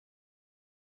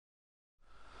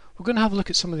We're going to have a look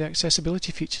at some of the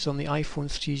accessibility features on the iPhone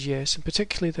 3GS, and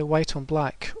particularly the white on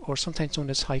black, or sometimes known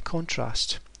as high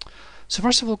contrast. So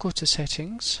first of all, go to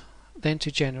Settings, then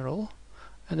to General,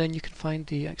 and then you can find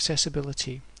the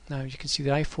accessibility. Now you can see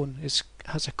the iPhone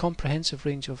has a comprehensive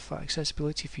range of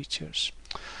accessibility features.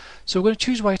 So we're going to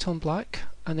choose white on black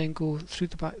and then go through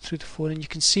the phone, and you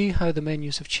can see how the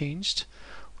menus have changed.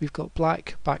 We've got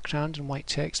black background and white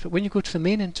text, but when you go to the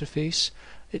main interface,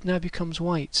 it now becomes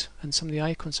white and some of the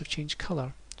icons have changed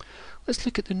colour. Let's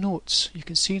look at the notes. You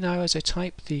can see now as I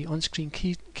type, the on-screen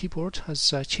keyboard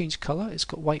has changed colour. It's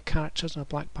got white characters on a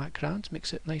black background,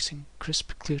 makes it nice and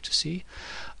crisp, clear to see.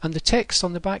 And the text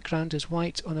on the background is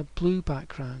white on a blue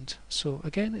background. So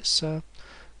again, it's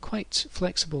quite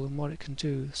flexible in what it can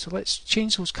do. So let's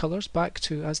change those colours back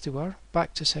to as they were,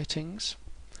 back to Settings,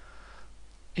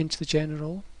 into the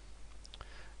General,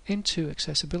 into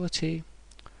Accessibility,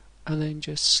 and then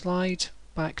just slide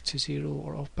back to 0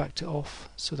 or back to off,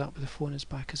 so that the phone is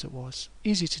back as it was.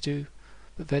 Easy to do,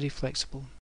 but very flexible.